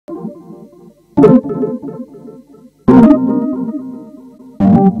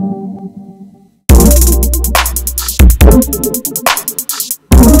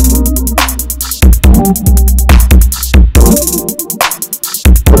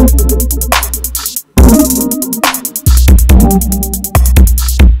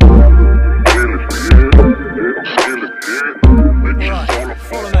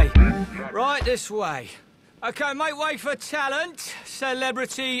This way. Okay, make way for talent.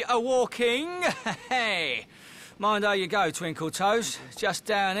 Celebrity a-walking. Hey. Mind how you go, Twinkle Toes. Just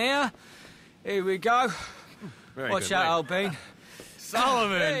down here. Here we go. Watch out, old bean.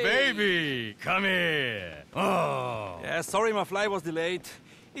 Solomun, hey. Baby! Come here! Oh! Yeah, sorry my flight was delayed.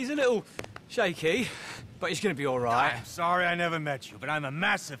 He's a little shaky, but he's gonna be alright. I'm sorry I never met you, but I'm a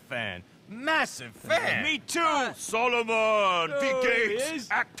massive fan. Massive fan! Me too! Solomun! Wie geht's?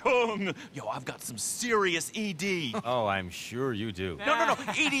 Achtung! Yo, I've got some serious ED. Oh, I'm sure you do. No.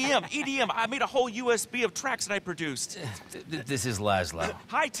 EDM. I made a whole USB of tracks that I produced. This is Laszlo.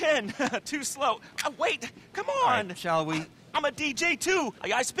 High 10. Too slow. Wait, come on! Right, shall we? I'm a DJ too.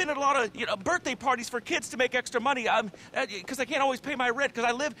 I spin at a lot of birthday parties for kids to make extra money. Because I can't always pay my rent because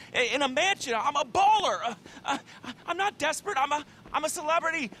I live in a mansion. I'm a baller. I'm not desperate. I'm a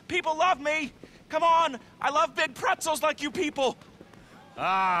celebrity. People love me. Come on. I love big pretzels like you people.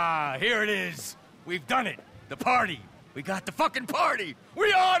 Ah, here it is. We've done it. The party. We got the fucking party.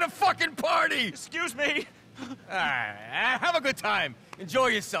 We are the fucking party. Excuse me. Have a good time. Enjoy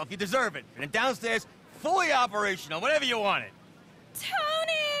yourself. You deserve it. And then downstairs, fully operational, whenever you want it.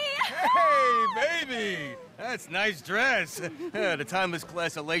 Tony! Hey, baby! That's a nice dress. The timeless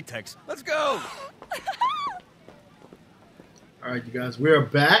class of latex. Let's go! Alright, you guys, we're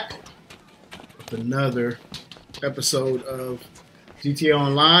back with another episode of GTA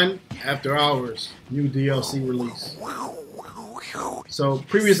Online After Hours, new DLC release. So,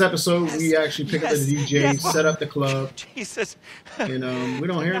 previous episode, we actually picked up the DJ, set up the club. Jesus. And we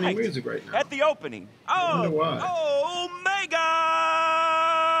don't hear any music right now. At the opening. I wonder why. Omega!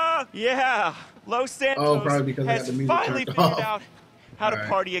 Yeah, Los Santos probably because I got has the music finally turned figured off. out how to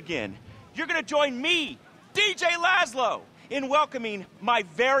party again. You're gonna join me, DJ Laszlo, in welcoming my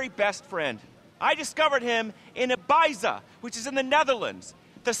very best friend. I discovered him in Ibiza, which is in the Netherlands.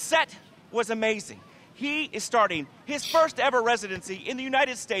 The set was amazing. He is starting his first ever residency in the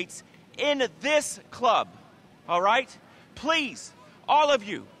United States in this club. All right? Please, all of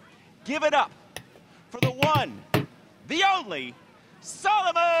you, give it up for the one, the only,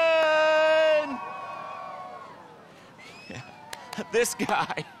 Solomun! This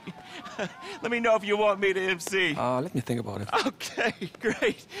guy. Let me know if you want me to MC. Let me think about it. Okay,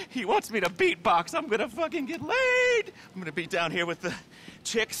 great. He wants me to beatbox. I'm gonna fucking get laid. I'm gonna be down here with the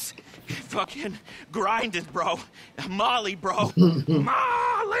chicks. Fucking grinding, bro. Molly, bro. Molly!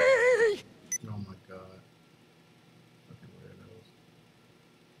 Oh my god. Fucking weirdos.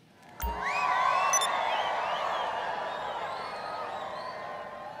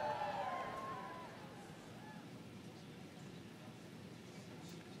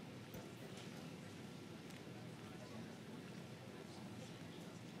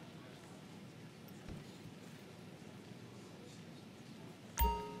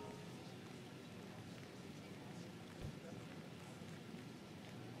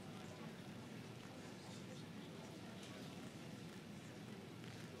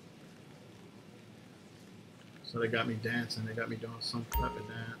 So they got me dancing. They got me doing some type of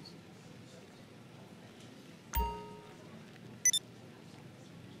dance.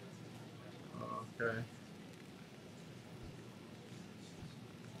 Okay.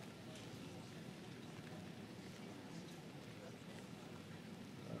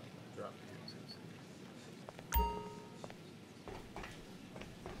 Drop the intensity.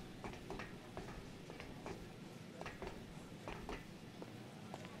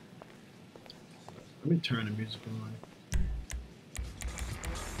 Let me turn the music on.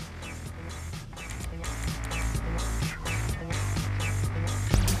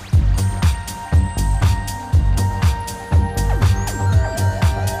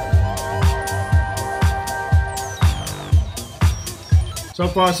 So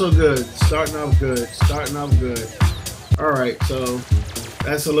far, so good. Starting off good. Alright, so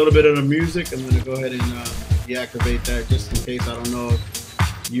that's a little bit of the music. I'm going to go ahead and deactivate that just in case. I don't know if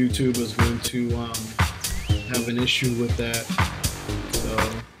YouTube is going to have an issue with that. So,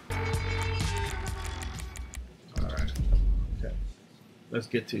 alright. Okay. Let's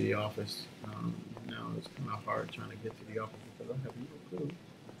get to the office. Now it's kind of hard trying to get to the office because I have no clue.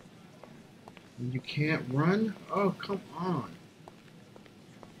 You can't run? Oh, come on.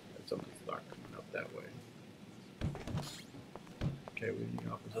 Something's not coming up that way. Okay, we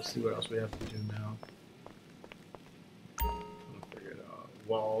need offers. Let's see what else we have to do now. I'll figure it out.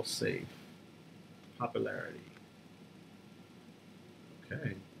 Wall safe. Popularity.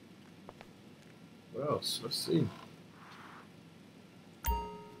 Okay. What else? Let's see.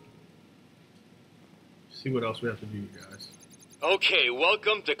 See what else we have to do, you guys. Okay,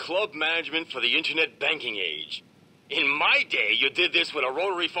 welcome to club management for the internet banking age. In my day, you did this with a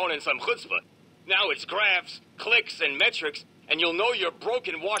rotary phone and some chutzpah. Now it's graphs, clicks, and metrics, and you'll know you're broke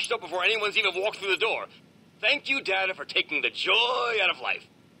and washed up before anyone's even walked through the door. Thank you, data, for taking the joy out of life.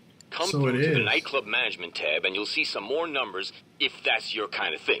 Come through to the nightclub management tab, and you'll see some more numbers if that's your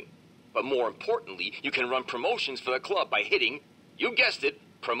kind of thing. But more importantly, you can run promotions for the club by hitting, you guessed it,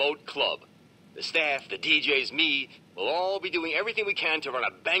 Promote Club. The staff, the DJs, me, we'll all be doing everything we can to run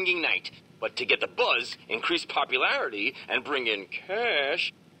a banging night. But to get the buzz, increase popularity, and bring in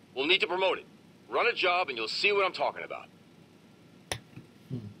cash, we'll need to promote it. Run a job and you'll see what I'm talking about.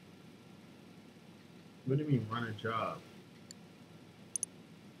 What do you mean, run a job?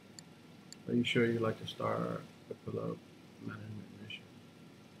 Are you sure you'd like to start a club management mission?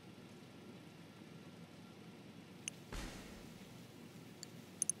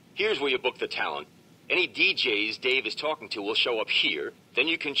 Here's where you book the talent. Any DJs Dave is talking to will show up here. Then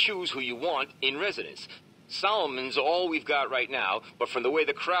you can choose who you want in residence. Solomun's all we've got right now, but from the way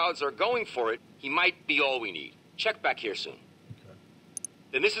the crowds are going for it, he might be all we need. Check back here soon. Okay.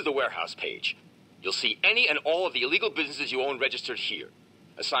 Then this is the warehouse page. You'll see any and all of the illegal businesses you own registered here.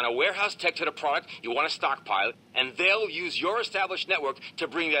 Assign a warehouse tech to the product you want to stockpile, and they'll use your established network to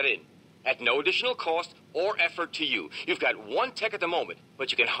bring that in. At no additional cost or effort to you. You've got one tech at the moment, but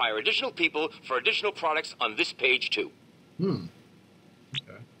you can hire additional people for additional products on this page too.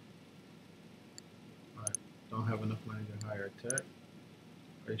 Okay. I don't have enough money to hire a tech.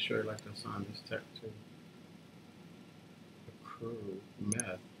 Are you sure you'd like to assign this tech to the crew?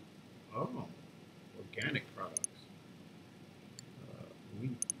 Meth. Oh, organic products.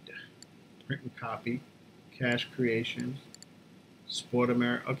 Weed. Print and copy. Cash creations. Sport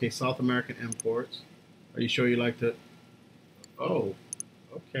America. Okay, South American imports. Are you sure you like to? Oh,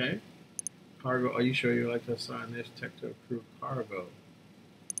 okay. Cargo. Are you sure you like to assign this tech to accrue cargo?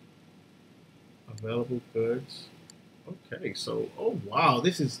 Available goods. Okay, so oh wow,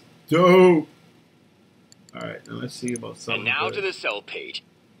 this is dope. All right, now let's see about selling. And now goods. to the sell page.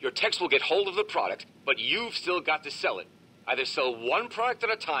 Your techs will get hold of the product, but you've still got to sell it. Either sell one product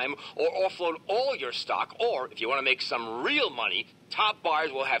at a time or offload all your stock, or if you want to make some real money, top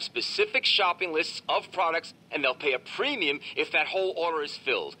buyers will have specific shopping lists of products and they'll pay a premium if that whole order is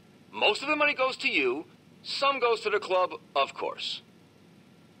filled. Most of the money goes to you, some goes to the club, of course.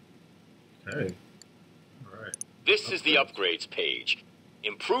 Okay. All right. This is the upgrades page.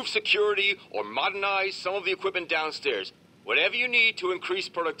 Improve security or modernize some of the equipment downstairs. Whatever you need to increase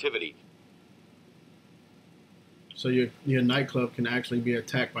productivity. So your nightclub can actually be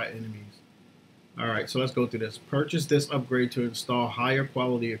attacked by enemies. All right, so let's go through this. Purchase this upgrade to install higher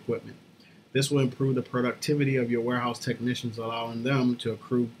quality equipment. This will improve the productivity of your warehouse technicians, allowing them to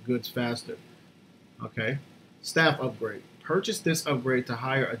accrue goods faster. Okay. Staff upgrade. Purchase this upgrade to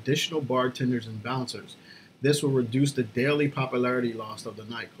hire additional bartenders and bouncers. This will reduce the daily popularity loss of the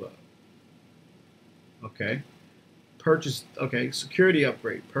nightclub. Okay. Security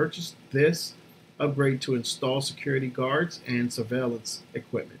upgrade. Purchase this upgrade to install security guards and surveillance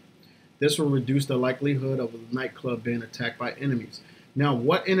equipment. This will reduce the likelihood of the nightclub being attacked by enemies. Now,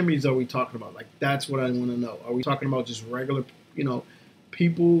 what enemies are we talking about? Like, that's what I want to know. Are we talking about just regular,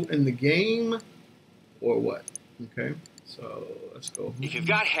 people in the game, or what? Okay, so let's go. If you've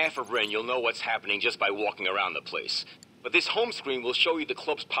got half a brain, you'll know what's happening just by walking around the place. But this home screen will show you the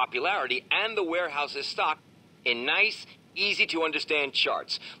club's popularity and the warehouse's stock in nice, easy-to-understand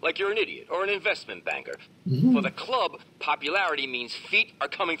charts, like you're an idiot or an investment banker. For the club, popularity means feet are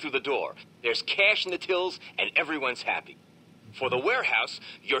coming through the door. There's cash in the tills, and everyone's happy. For the warehouse,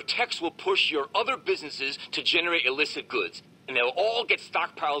 your techs will push your other businesses to generate illicit goods, and they'll all get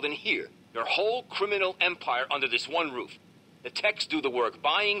stockpiled in here, your whole criminal empire under this one roof. The techs do the work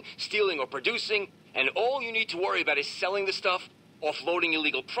buying, stealing, or producing, and all you need to worry about is selling the stuff, offloading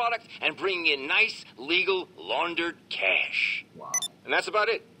illegal product, and bringing in nice, legal, laundered cash. Wow. And that's about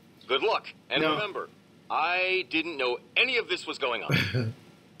it. Good luck. And Now, remember, I didn't know any of this was going on.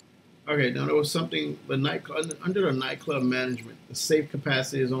 Okay, now there was something, under the nightclub management, the safe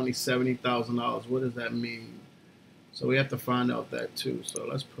capacity is only $70,000. What does that mean? So we have to find out that too. So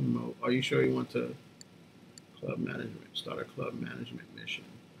let's promote. Are you sure you want to club management? Start a club management mission.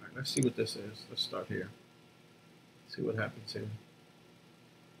 All right, let's see what this is. Let's start here. See what happens here.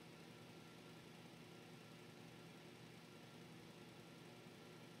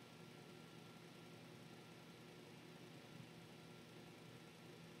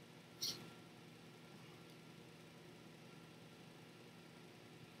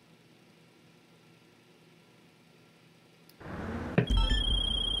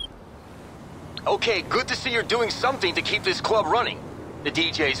 Okay, good to see you're doing something to keep this club running. The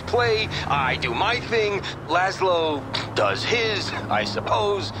DJs play, I do my thing, Laszlo does his, I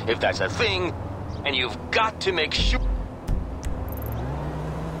suppose, if that's a thing, and you've got to make sure...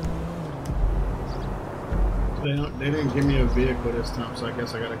 They didn't give me a vehicle this time, so I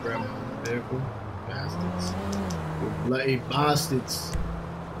guess I gotta grab my own vehicle. Bastards. You bloody bastards.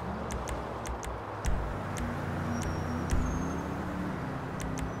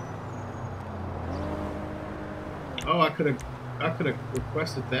 Oh, I could have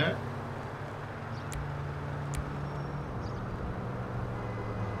requested that.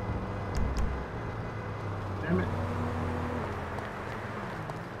 Damn it.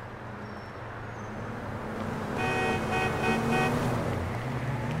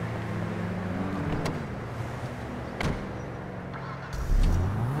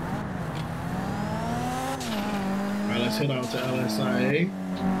 Alright, let's head out to LSIA.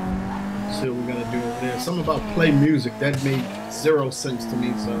 See what we're gonna do over there. Something about play music that made 0 sense to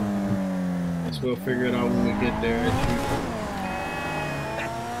me, so I guess we'll figure it out when we get there as usual.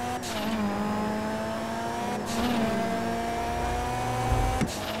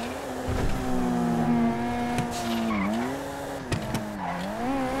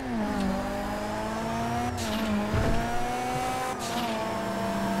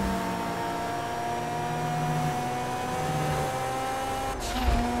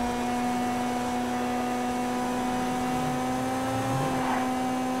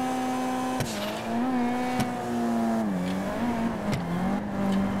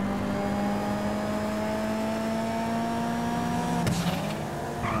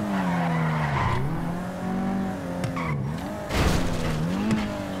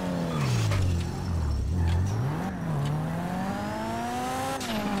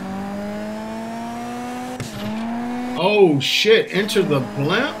 Oh shit, enter the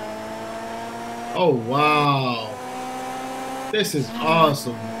blimp? Oh wow. This is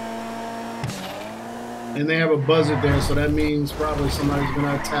awesome. And they have a buzzer there, so that means probably somebody's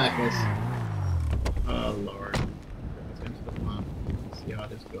gonna attack us. Oh Lord. Let's enter the blimp. Let's see how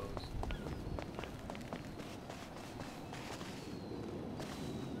this goes.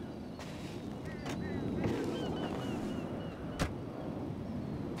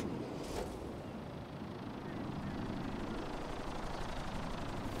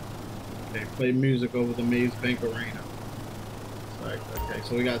 Okay, play music over the Maze Bank Arena. Like, okay,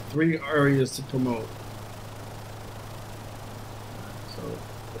 so we got 3 areas to promote. So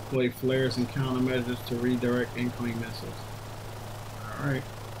deploy flares and countermeasures to redirect incoming missiles. Alright.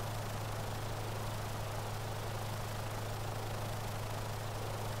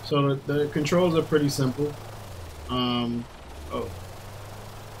 So the controls are pretty simple. Oh.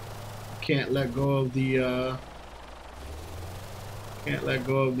 Can't let go of the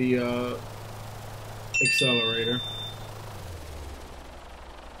accelerator,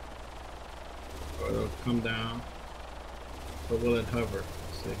 or it'll come down. But will it hover?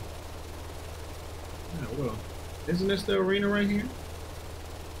 Let's see. Yeah, it will. Isn't this the arena right here?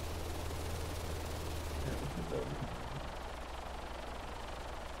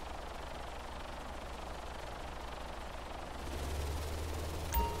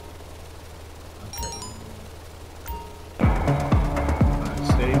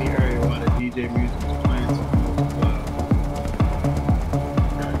 Stay in the area while the DJ music is playing something loud.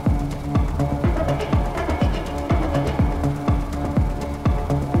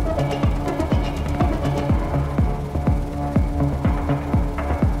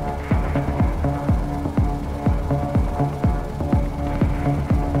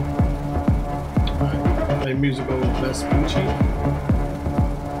 Alright, play music over Vespucci.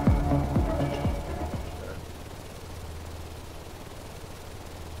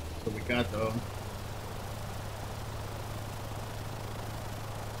 Though.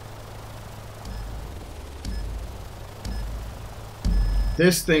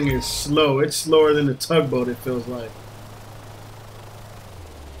 This thing is slow. It's slower than the tugboat, it feels like.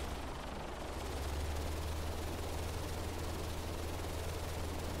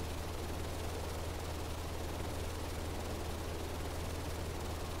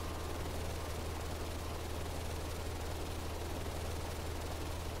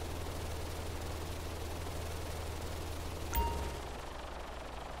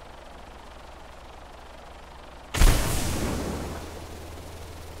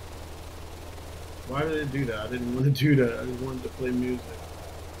 Why did it do that? I didn't want to do that. I just wanted to play music.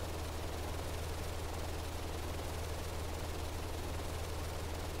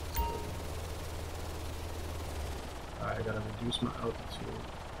 Alright, I gotta reduce my altitude.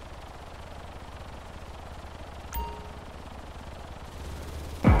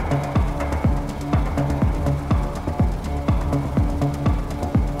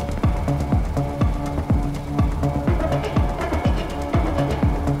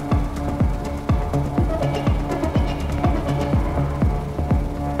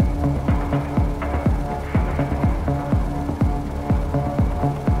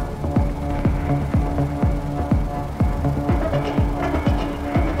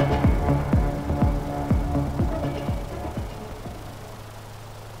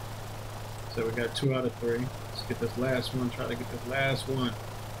 So we got 2 out of 3. Let's get this last one. Try to get this last one.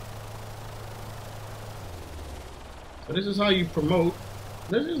 So this is how you promote.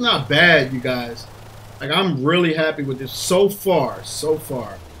 This is not bad, you guys. Like, I'm really happy with this so far. So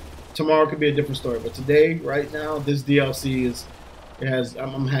far. Tomorrow could be a different story, but today, right now, this DLC is. It has.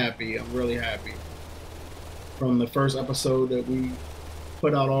 I'm happy. I'm really happy. From the first episode that we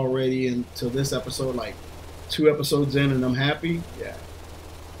put out already until this episode, like 2 episodes in, and I'm happy. Yeah.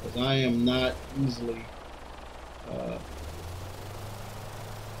 Because I am not easily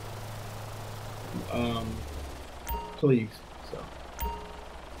pleased. So,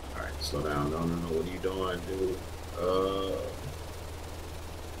 all right, slow down. No, what are you doing, dude?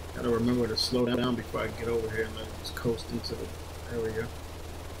 Gotta remember to slow down before I get over here and let it just coast into the area.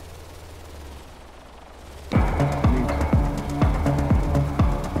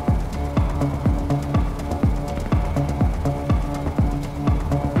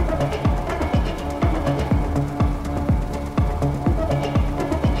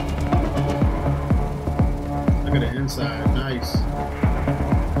 Nice.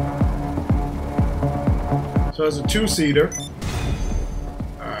 So it's a 2-seater.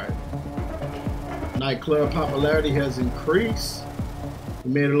 Alright. Nightclub popularity has increased.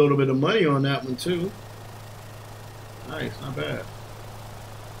 We made a little bit of money on that one too. Nice, not bad.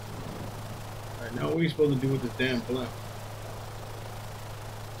 Alright, now what are we supposed to do with this damn blimp?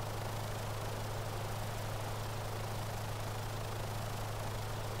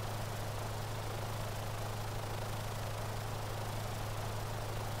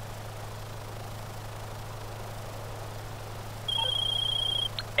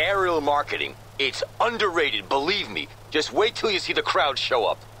 Aerial marketing. It's underrated, believe me. Just wait till you see the crowd show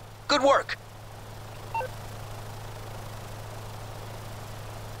up. Good work.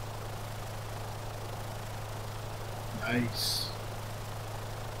 Nice.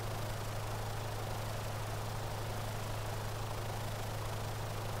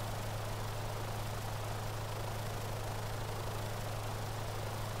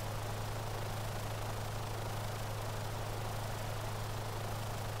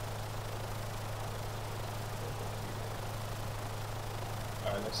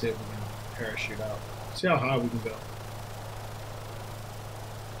 Alright, let's see if we can parachute out. See how high we can go.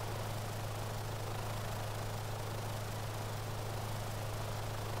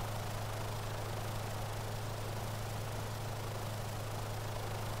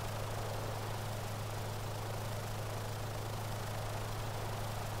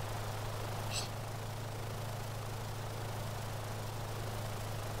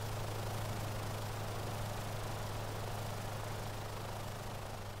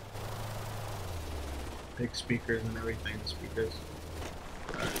 Big speakers and everything, the speakers.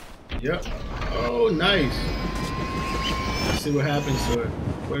 Right. Yep. Oh, nice. Let's see what happens to it.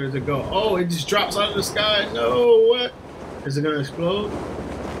 Where does it go? Oh, it just drops out of the sky. No, what? Is it gonna explode?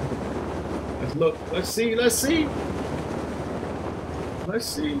 Let's look. Let's see. Let's see. Let's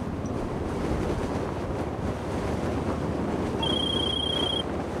see.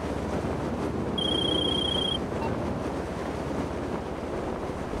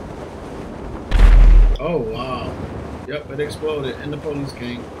 Oh, wow. Yep, it exploded and the police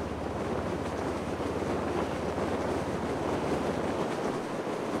came.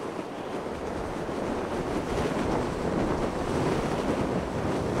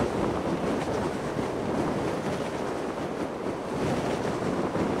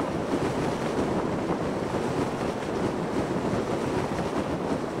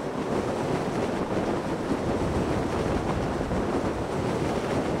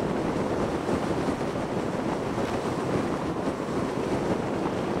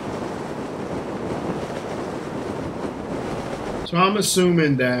 So I'm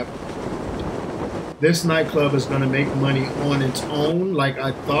assuming that this nightclub is going to make money on its own like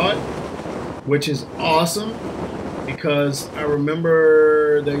I thought, which is awesome because I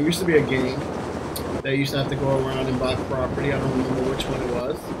remember there used to be a game that used to have to go around and buy property. I don't remember which one it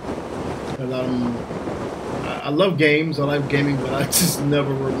was because I love games. I like gaming, but I just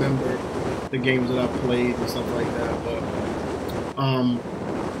never remember the games that I played and stuff like that.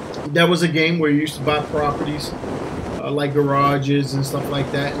 But there was a game where you used to buy properties like garages and stuff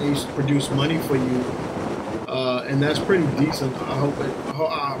like that, and they used to produce money for you, and that's pretty decent.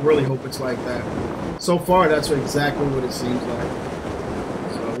 I really hope it's like that. So far, that's exactly what it seems like.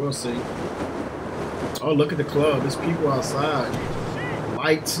 So we'll see. Oh, look at the club. There's people outside.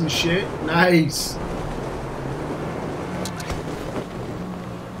 Lights and shit. Nice.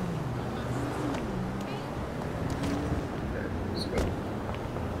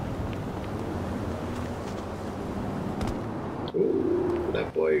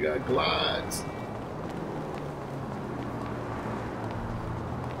 boy got glides.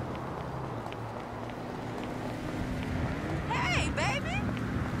 Hey, baby.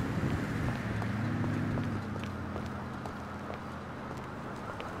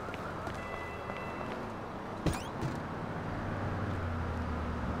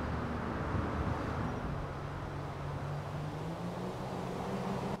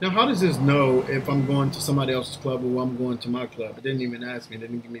 Now, how does this know if I'm going to somebody else's club or I'm going to my club? It didn't even ask me. It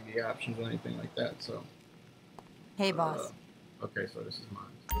didn't give me the options or anything like that. So, Hey, boss. okay, so this is mine.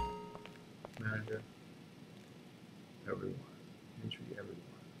 Manager, everyone, entry, everyone.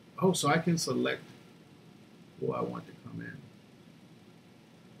 Oh, so I can select who I want to come in.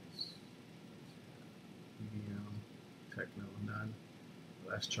 EDM, techno, none.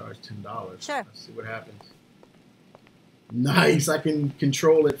 Let's charge $10. Sure. Let's see what happens. Nice. I can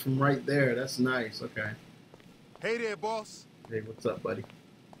control it from right there. That's nice. Okay. Hey there, boss. Hey, what's up, buddy?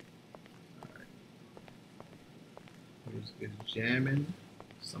 All right. Here's jamming.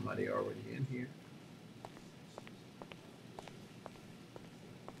 Somebody already in here.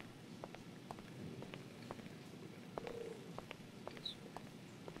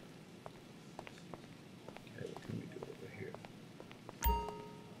 Okay, what can we do over here?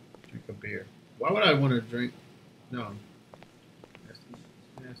 Drink a beer. Why would I want to drink? No.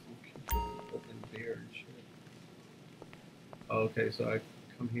 Nasty open beer and shit. Okay, so I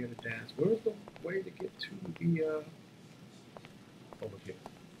come here to dance. Where's the way to get to the over here?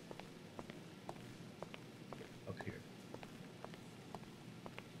 Up here.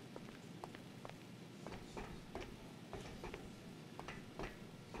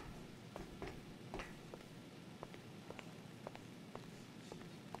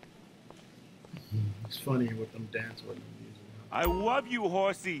 It's funny with them dance with them music. I love you,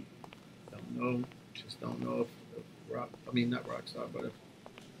 horsey. Don't know. Just don't know if Rock. I mean, not Rockstar, but if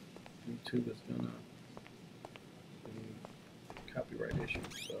YouTube is gonna do copyright issues.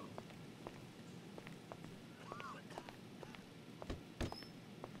 So.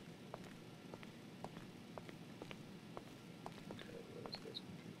 Okay, what is this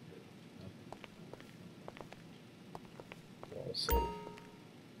computer? Nothing. Wall safe. All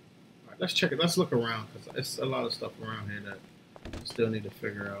right, let's check it. Let's look around because it's a lot of stuff around here that I still need to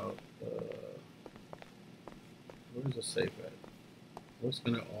figure out. Where's the safe at? What's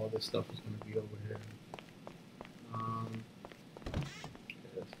all this stuff is gonna be over here? Okay,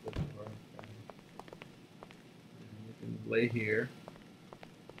 that's the door. Okay. And you can lay here.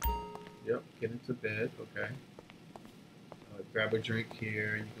 Yep, get into bed. Okay. Grab a drink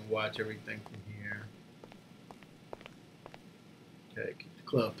here. You can watch everything from here. Okay, keep the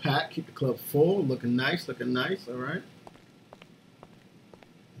club packed. Keep the club full. Looking nice. Looking nice. All right.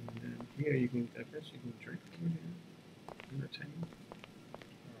 And then here you can. I guess you can drink over here. Entertain.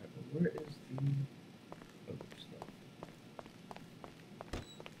 Alright, but where is the other stuff?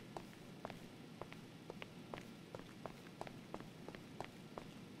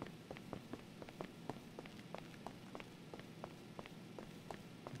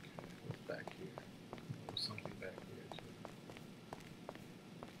 Okay, what's back here? There's something back here too.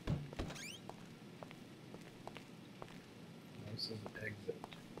 No, this is an exit.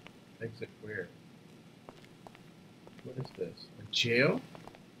 Exit where? What is this? A jail?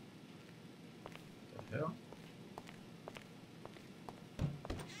 What the hell?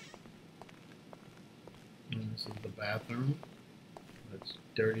 And this is the bathroom. It's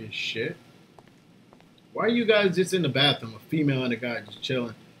dirty as shit. Why are you guys just in the bathroom? A female and a guy just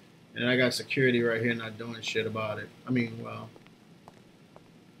chilling. And I got security right here not doing shit about it. I mean, well.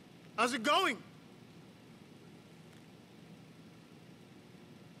 How's it going?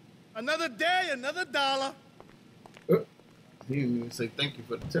 Another day, another dollar. He didn't even say thank you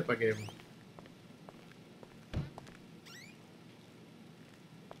for the tip I gave him.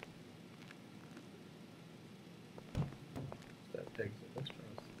 That exit. Let's try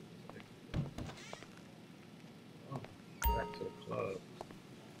to see this exit. Oh, back to the club.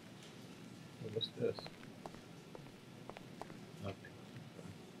 What's this? Nothing.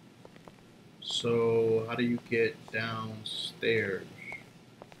 Okay. So, how do you get downstairs?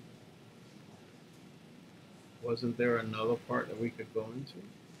 Wasn't there another part that we could go into?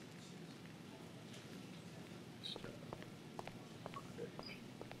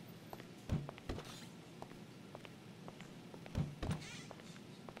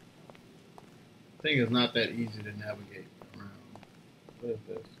 Thing is not that easy to navigate around. What is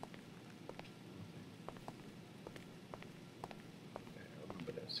this? Okay, I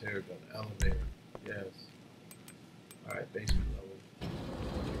remember this. Here we go, the elevator. Yes. Alright, basement level.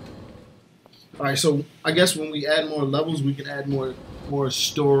 Alright, so I guess when we add more levels, we can add more more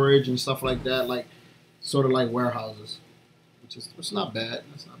storage and stuff like that, like sort of like warehouses, which is it's not bad.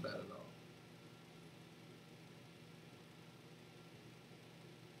 It's not bad at all.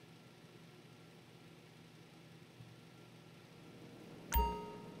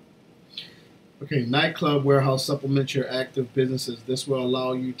 Okay, nightclub warehouse supplements your active businesses. This will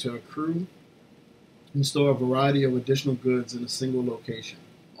allow you to accrue and store a variety of additional goods in a single location.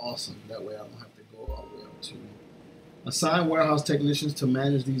 Awesome. That way I don't have to go all the way up to. Assign warehouse technicians to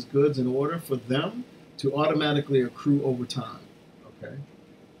manage these goods in order for them to automatically accrue over time. Okay.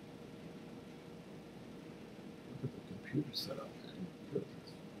 Look at the computer setup, man.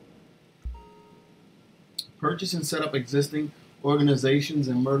 Goodness. Purchase and set up existing organizations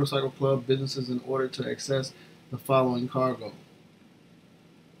and motorcycle club businesses in order to access the following cargo.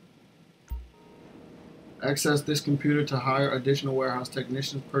 Access this computer to hire additional warehouse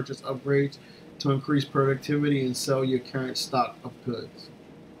technicians, purchase upgrades to increase productivity, and sell your current stock of goods.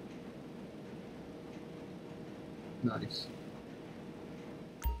 Nice.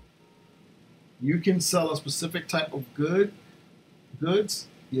 You can sell a specific type of goods,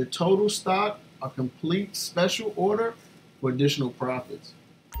 your total stock, a complete special order for additional profits.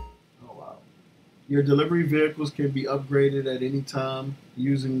 Oh, wow. Your delivery vehicles can be upgraded at any time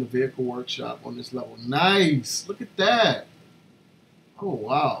using the vehicle workshop on this level. Nice. Look at that. Oh,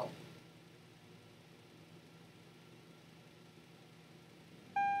 wow.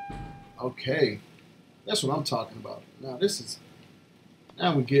 Okay. That's what I'm talking about. Now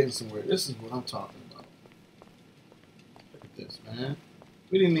we're getting somewhere. This is what I'm talking about. Look at this, man.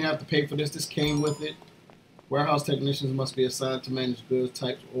 We didn't even have to pay for this. This came with it. Warehouse technicians must be assigned to manage goods,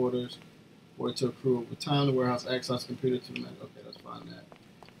 types, orders, for it to accrue over time. The warehouse access computer to manage. Okay, let's find that.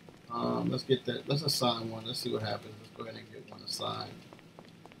 Let's get that. Let's assign one. Let's see what happens. Let's go ahead and get one assigned.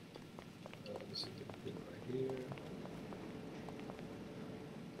 This is the computer right here.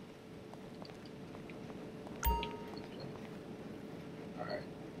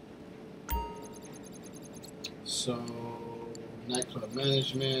 So, nightclub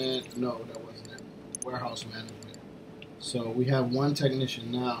management, no, that wasn't it. Warehouse management. So we have one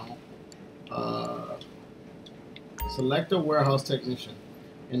technician now. Select a warehouse technician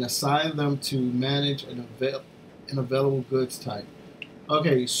and assign them to manage an available goods type.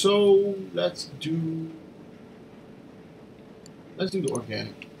 Okay, so let's do the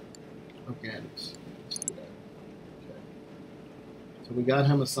organics. Let's do that. Okay. So we got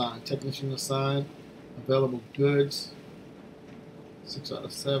him assigned. Technician assigned. Available goods, 6 out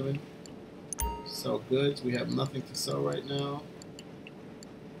of 7. Sell goods. We have nothing to sell right now.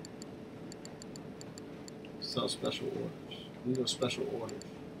 Sell special orders. These are special orders.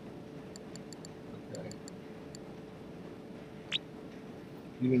 Okay.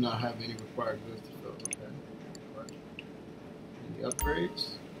 You do not have any required goods to fill. Okay. Right. Any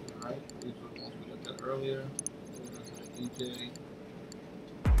upgrades? Alright. These are the ones we looked at earlier. DJ.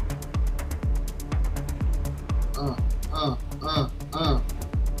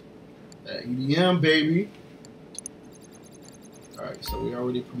 That EDM, baby. Alright, so we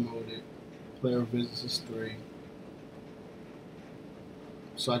already promoted. Player visits is 3.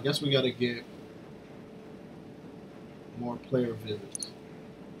 So I guess we gotta get more player visits.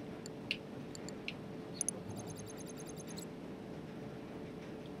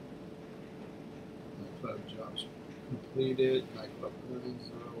 Nightclub jobs completed. Nightclub earnings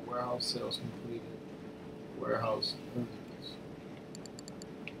 0. Warehouse sales completed. Warehouse earnings.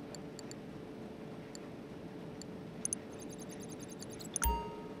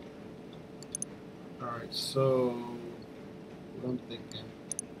 Alright, so what I'm thinking,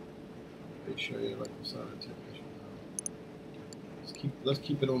 make sure you like the side of technician. Let's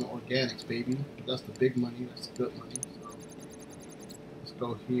keep it on the organics, baby. That's the big money, that's the good money. So let's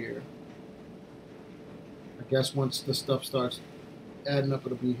go here. I guess once the stuff starts adding up,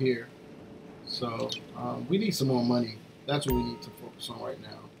 it'll be here. So we need some more money. That's what we need to focus on right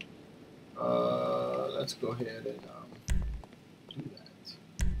now. Let's go ahead and do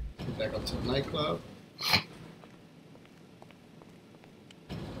that. Get back up to the nightclub.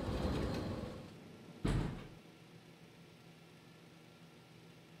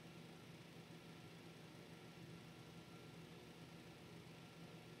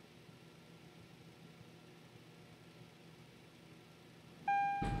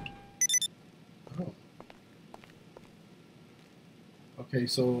 Okay,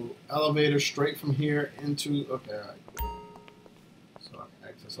 so elevator straight from here into, okay, all right, cool. So I can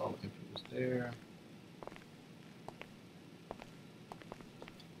access all the computers there.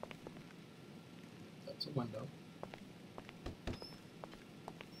 That's a window.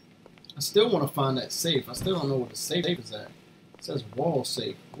 I still want to find that safe. I still don't know where the safe is at. It says wall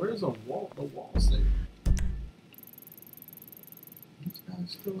safe. Where's the wall safe? This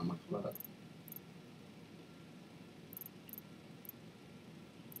guy's still in my club.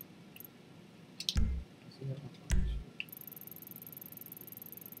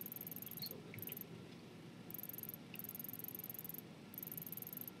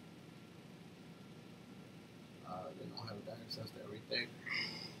 They don't have access to everything.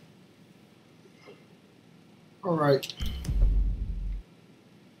 All right.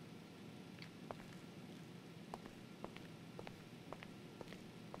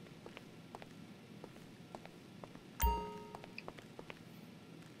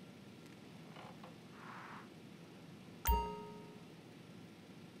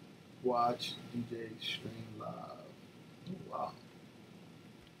 Watch DJ stream live. Oh, wow.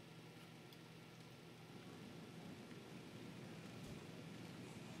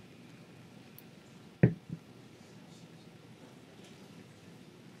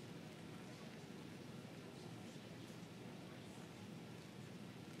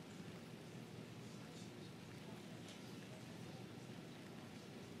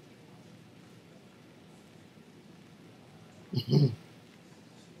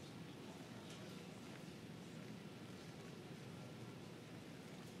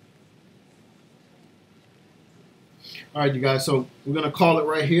 All right, you guys, so we're going to call it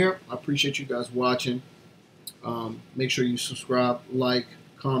right here. I appreciate you guys watching. Make sure you subscribe, like,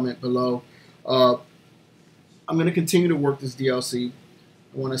 comment below. I'm going to continue to work this DLC.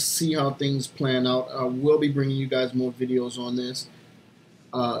 I want to see how things plan out. I will be bringing you guys more videos on this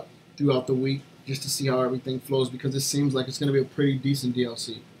throughout the week just to see how everything flows, because it seems like it's going to be a pretty decent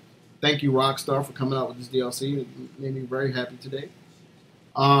DLC. Thank you, Rockstar, for coming out with this DLC. It made me very happy today.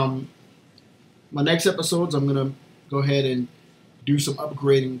 My next episodes, I'm going to go ahead and do some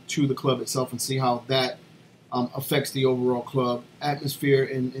upgrading to the club itself and see how that affects the overall club atmosphere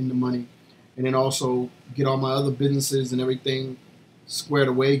and the money. And then also get all my other businesses and everything squared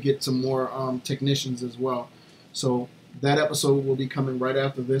away, get some more technicians as well. So that episode will be coming right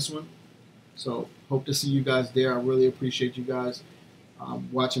after this one. So hope to see you guys there. I really appreciate you guys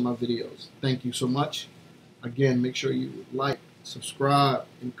watching my videos. Thank you so much. Again, make sure you like, subscribe,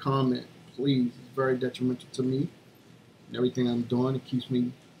 and comment, please. It's very detrimental to me and everything I'm doing. It keeps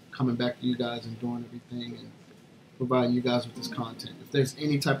me coming back to you guys and doing everything and providing you guys with this content. If there's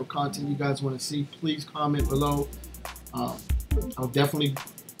any type of content you guys want to see, please comment below. I'll definitely,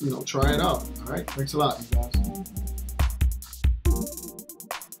 try it out. All right. Thanks a lot, you guys.